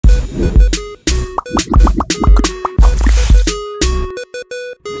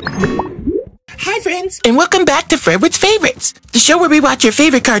friends, and welcome back to Fredward'S Favorites, the show where we watch your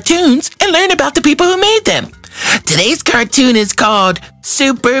favorite cartoons and learn about the people who made them. Today's cartoon is called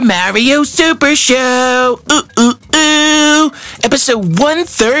Super Mario Super Show. Episode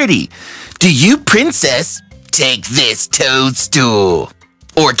 130. Do you, princess, take this toadstool?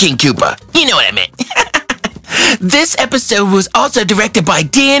 Or King Koopa. You know what I meant. This episode was also directed by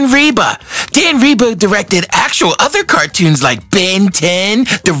Dan Riba. Dan Riba directed actual other cartoons like Ben 10,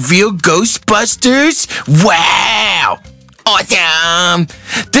 The Real Ghostbusters. Wow! Awesome!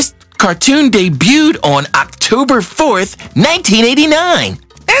 This cartoon debuted on October 4th, 1989.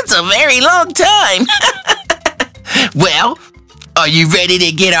 That's a very long time. Well, are you ready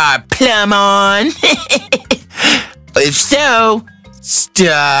to get our plum on? If so,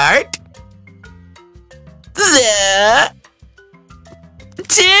 start the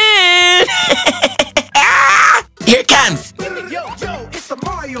tune. Here it comes. Yo, it's the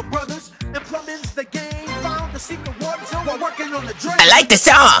Mario Brothers, and plumbing's the game. Found the secret water while working on the drain. I like the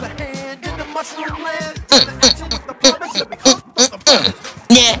song.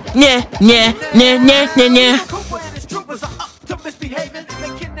 Koopa and his troopers are up to misbehaving. They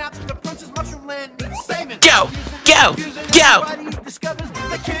kidnapped the princess Mushroom Land needs saving. Go.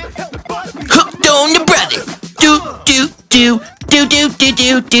 Hooked on the brothers. Do.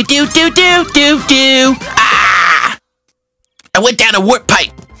 Ah! I went down a warp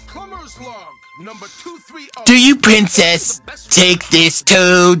pipe. Plumber's log, number 230. Do you, princess, take this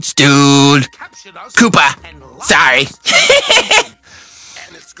toadstool? Koopa. Sorry.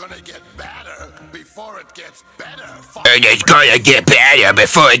 And it's gonna get better before it gets better. And it's gonna get better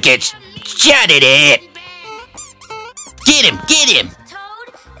before it gets shut it in. Get him.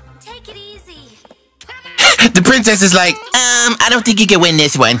 Toad, take it easy. The princess is like, I don't think you can win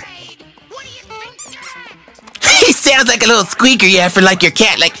this one. He sounds like a little squeaker you have for like your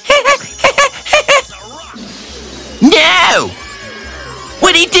cat, like, no!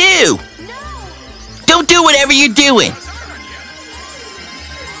 What'd he do? No. Don't do whatever you're doing.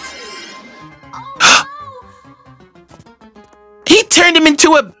 Oh, He turned him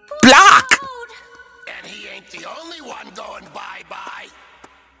into a block. Toad. And he ain't the only one going bye-bye.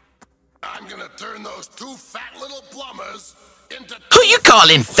 I'm gonna turn those two fat little plumbers into... Who you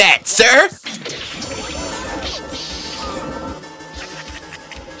calling fat, sir?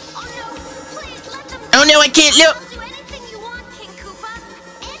 Oh no, please let them Oh no, I can't look. do anything you want, King Koopa.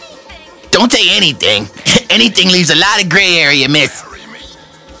 Anything. Don't say anything. Anything leaves a lot of gray area, miss. Marry me.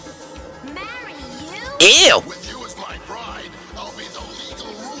 Marry you? Ew. With you as my bride, I'll be the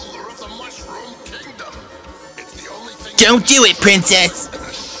legal ruler of the Mushroom Kingdom. It's the only thing... Don't do it, princess.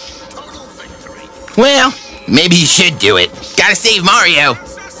 Total victory. Well, maybe you should do it. Gotta save Mario.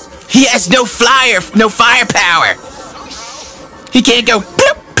 He has no firepower. He can't go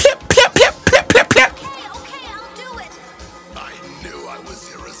plop, plop, plop, plop, plop, plop, plop. Okay, I'll do it. I knew I was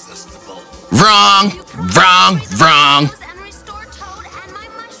irresistible. Wrong. And restore Toad and my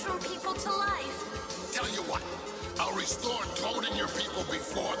mushroom people to life. Tell you what, I'll restore Toad and your people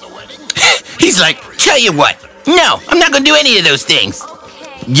before the wedding. He's like, tell you what. No, I'm not gonna do any of those things.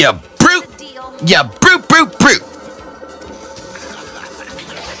 Okay. You brute. Deal. You brute.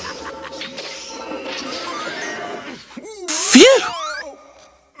 Phew.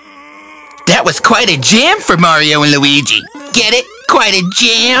 That was quite a jam for Mario and Luigi. Get it? Quite a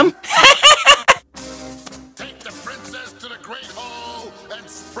jam. Take the princess to the Great Hall and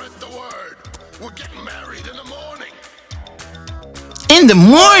spread the word. We're getting married in the morning. In the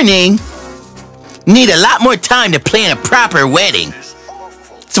morning? Need a lot more time to plan a proper wedding.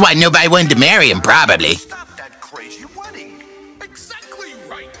 That's why nobody wanted to marry him, probably. Stop that crazy wedding. Exactly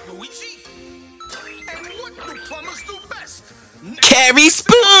right, Luigi. And what do plumbers do best? Carry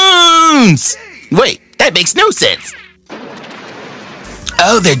spoons! Wait, that makes no sense.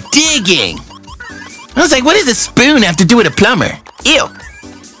 Oh, they're digging. I was like, what does a spoon have to do with a plumber? Ew.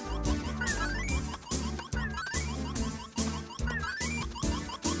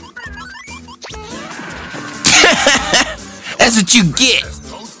 That's what you get.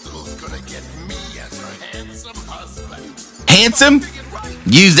 Toadstool's gonna get me as her handsome husband. Handsome?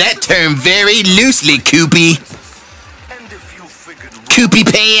 Use that term very loosely, Koopy. And if you figured Koopy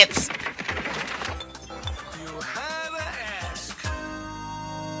pants. you had to ask.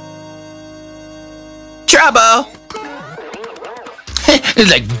 Trouble.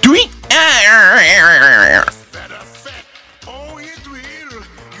 It's like, doink. Better fit. Oh, it will.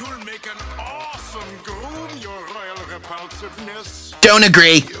 You'll make an awesome groom, your royal repulsiveness. Don't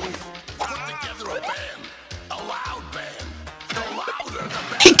agree. Put together a band. A loud band. The louder the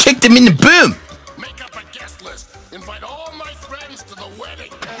better. He kicked him in the boom. Make up a guest list. Invite all my friends to the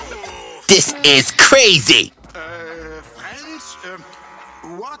wedding. This is crazy. Friends?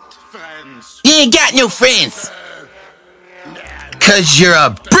 What friends? You ain't got no friends. 'Cause you're a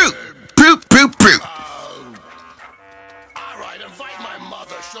brute. Brute. Alright, invite my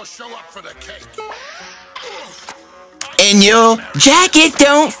mother. She'll show up for the cake. And your jacket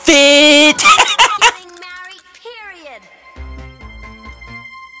don't fit. Getting married, period.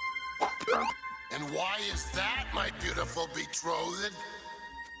 And why is that, my beautiful betrothed?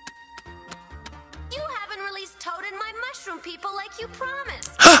 You haven't released Toad and my mushroom people like you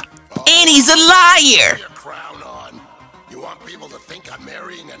promised. Annie's a liar. Your crown on. You want people to think I'm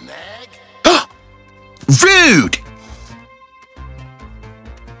marrying a nag? Rude.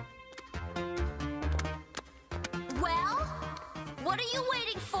 Well, what are you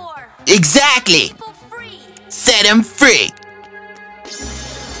waiting for? Exactly. People free. Set him free.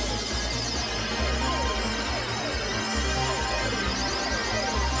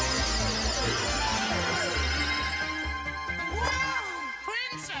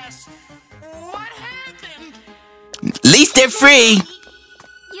 Princess, what happened? At least they're free.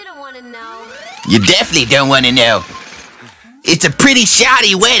 You don't want to know. You definitely don't want to know. It's a pretty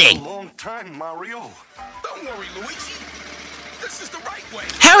shoddy wedding. Long time, Mario. Don't worry, Luigi. This is the right way.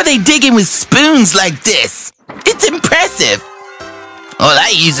 How are they digging with spoons like this? It's impressive. All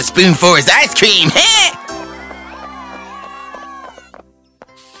I use a spoon for is ice cream.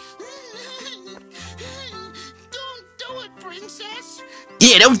 Don't do it, Princess.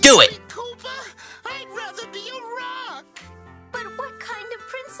 Yeah, don't do it. Koopa, I'd rather be a rock. But what kind of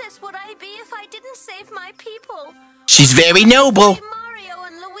princess would I be if I didn't save my people? She's very noble. Mario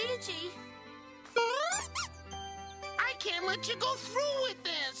and Luigi. I can't let you go through with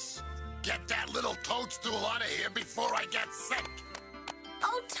this. Get that little toadstool out of here before I get sick.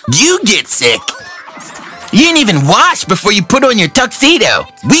 Oh, Toad. You get sick. You didn't even wash before you put on your tuxedo.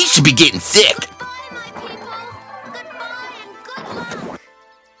 We should be getting sick. Goodbye, my people. Goodbye and good luck.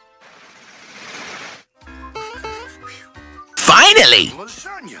 Finally.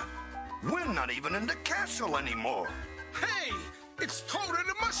 Lasagna, we're not even in the castle anymore. Hey, it's Toad and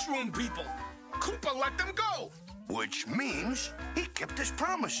the mushroom people. Koopa let them go. Which means he kept his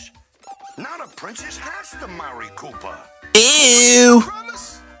promise. Now the princess has to marry Koopa. Ew.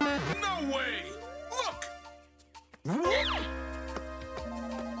 Promise? No way. Look.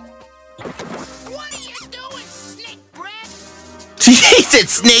 What are you doing, snake breath? He said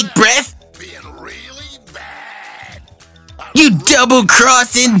snake breath. Being really bad. You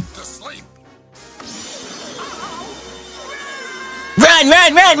double-crossing. To sleep. Run.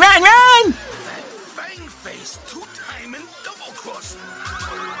 That fang face, two-timing double-crossing.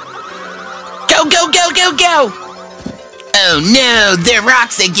 Go. Oh no, they're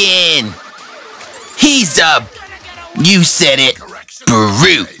rocks again. He's a... You said it. Correction.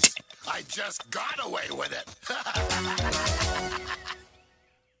 Brute. I just got away with it.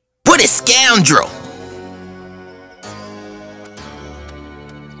 What a scoundrel.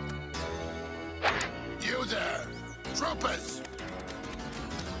 You there, troopers.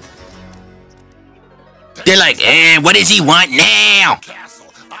 They're like, what does he want now? Castle.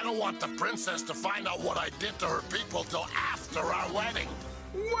 I don't want the princess to find out what I did to her people till after our wedding.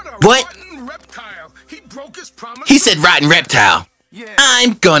 What? Rotten reptile. He broke his promise. He said rotten reptile. Yeah.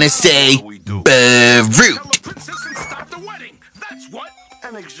 I'm gonna say brute. Tell the princess and stop the wedding. That's what.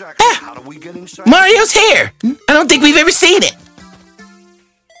 And exactly how do we get inside? Mario's hair. I don't think we've ever seen it.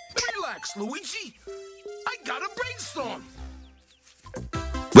 Relax, Luigi. I got a brainstorm.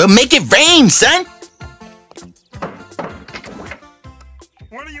 Well, make it rain, son.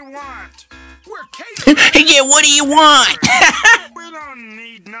 What do you want? We're catering. Yeah, what do you want? We don't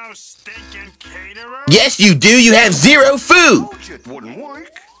need no stinking caterer. Yes, you do. You have zero food. Told you it wouldn't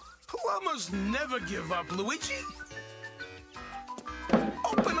work. Plumbers never give up, Luigi.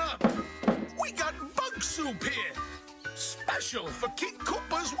 Open up. We got bug soup here. Special for King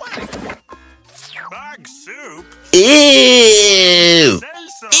Koopa's wedding. Bug soup? Ew. Say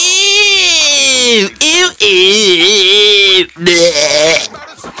so. Ew. Bleh.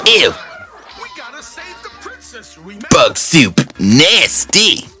 Ew. We gotta save the princess, remember? Bug soup.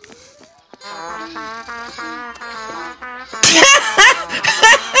 Nasty.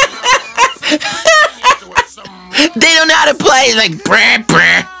 They don't know how to play. Like, brr,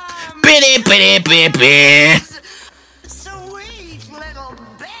 brr. Bitty, bitty, bitty, bitty. Sweet little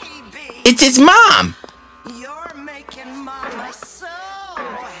baby, It's his mom. you're making Mama so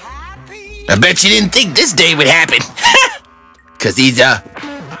happy. I bet you didn't think this day would happen. 'Cause he's a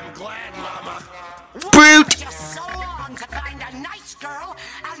I'm glad, Mama. brute. Just so long to find a nice girl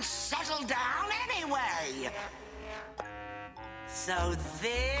and settle down anyway. So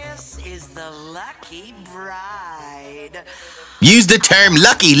this is the lucky bride. Use the term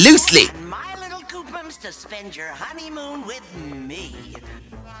lucky loosely. And my little Koopums to spend your honeymoon with me.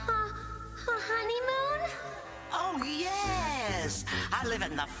 Honeymoon? Oh, yes. I live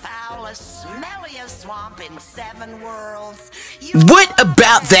in the foulest, smelliest swamp in 7 worlds. What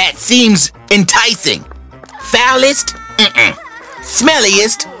about that seems enticing? Foulest? Mm-mm.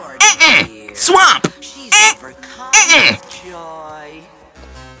 Smelliest? Mm-mm. Swamp? She's overcome Mm-mm. with joy.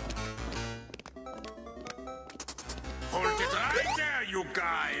 Hold it right there, you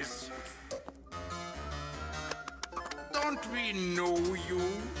guys. Don't we know you?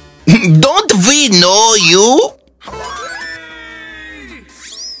 Don't we know you?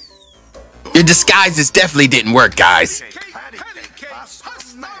 Your disguises definitely didn't work, guys. Patty cake,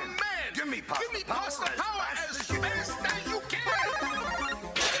 hustle man. Give me pasta power as fast as you can.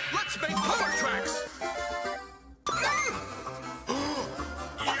 Let's make power tracks.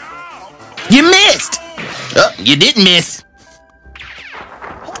 Yeah. You missed! Oh, you didn't miss.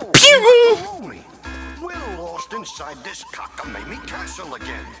 Pew! Holy, we're lost inside this cockamamie castle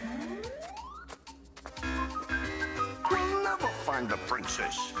again. We'll never find the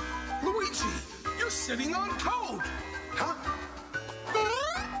princess. Luigi, you're sitting on Toad. Huh?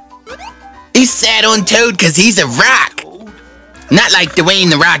 He sat on Toad because he's a rock. Not like Dwayne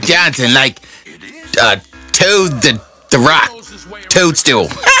the Rock Johnson, like Toad the Rock. Toadstool.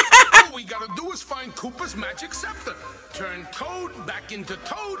 All we gotta do is find Koopa's magic scepter. Turn Toad back into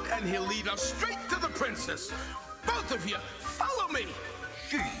Toad, and he'll lead us straight to the princess. Both of you, follow me.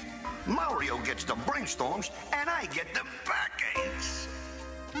 Gee, Mario gets the brainstorms, and I get the backaches.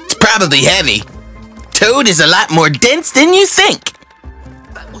 It's probably heavy. Toad is a lot more dense than you think.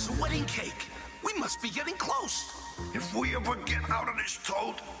 That was a wedding cake. We must be getting close. If we ever get out of this,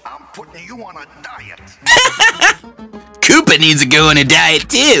 Toad, I'm putting you on a diet. Koopa needs to go on a diet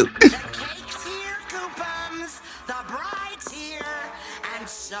too. The cake's here, Koopums. The bride's here. And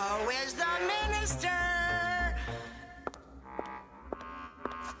so is the minister.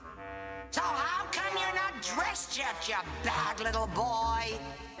 So how come you're not dressed yet, you bad little boy?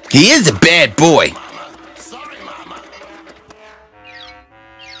 He is a bad boy. Sorry, Mama.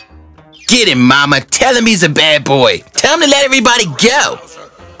 Get him, Mama. Tell him he's a bad boy. Tell him to let everybody go.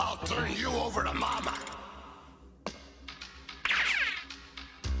 I'll turn you over to Mama.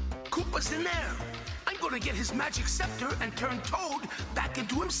 Koopa's in there. I'm gonna get his magic scepter and turn Toad back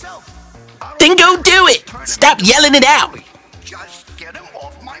into himself. Then go do it. Stop yelling it out. Just get him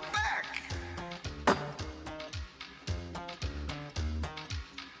off my back.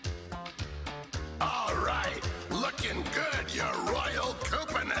 All right. Looking good, your royal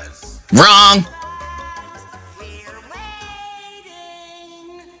Koopiness. Wrong. We're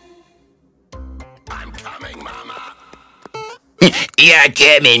waiting. I'm coming, Mama. You're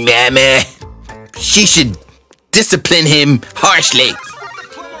coming, Mama. She should discipline him harshly.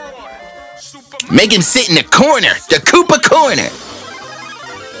 Make him sit in the corner, the Koopa corner.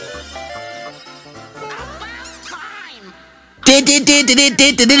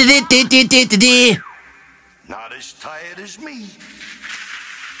 Not as tired as me.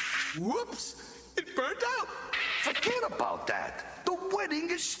 Whoops! It burned out. Forget about that. The wedding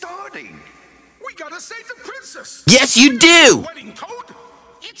is starting. We gotta save the princess. Yes, you do. Wedding Toad.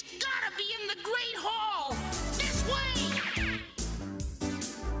 It's gotta be in the Great Hall! This way!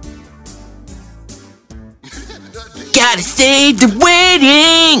 Gotta save the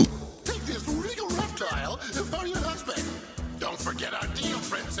wedding. Take this regal reptile for your husband. Don't forget our deal,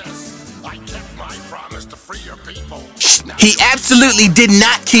 Princess. I kept my promise to free your people. Now He absolutely did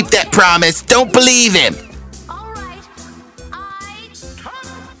not keep that promise. Don't believe him. Alright,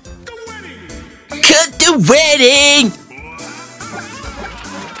 Cut the wedding. Cut the wedding.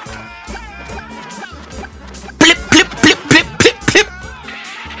 Blip, blip, blip, blip, blip, blip.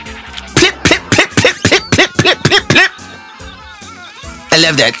 Blip, blip, blip, blip, blip, blip, blip, blip, blip. I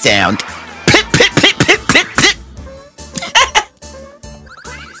love that sound. Blip, blip, blip, blip, blip, blip.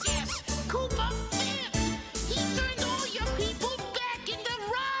 Princess! Koopa flipped! He turned all your people back into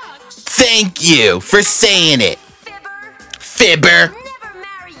rocks! Thank you for saying it. Fibber! Fibber. Never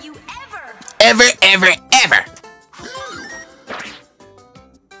marry you ever! Ever, ever, ever.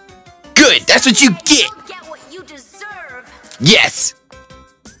 Good, that's what you get. Don't get what you deserve! Yes.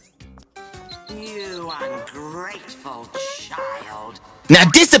 You ungrateful child. Now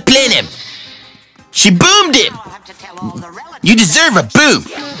discipline him. She boomed him. I'll have to tell all the relatives. You deserve a boom.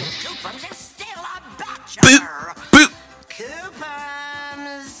 Koopums is still a Boop, bachelor. boop.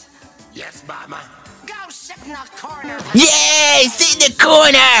 Koopums, yes, Mama. go sit in the corner. Yay, sit in the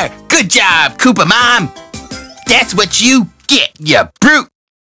corner. Good job, Koopa Mom. That's what you Get ya brute.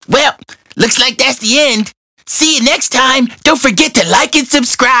 Well, looks like that's the end. See you next time. Don't forget to like and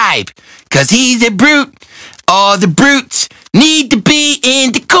subscribe. 'Cause he's a brute. All the brutes need to be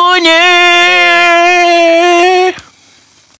in the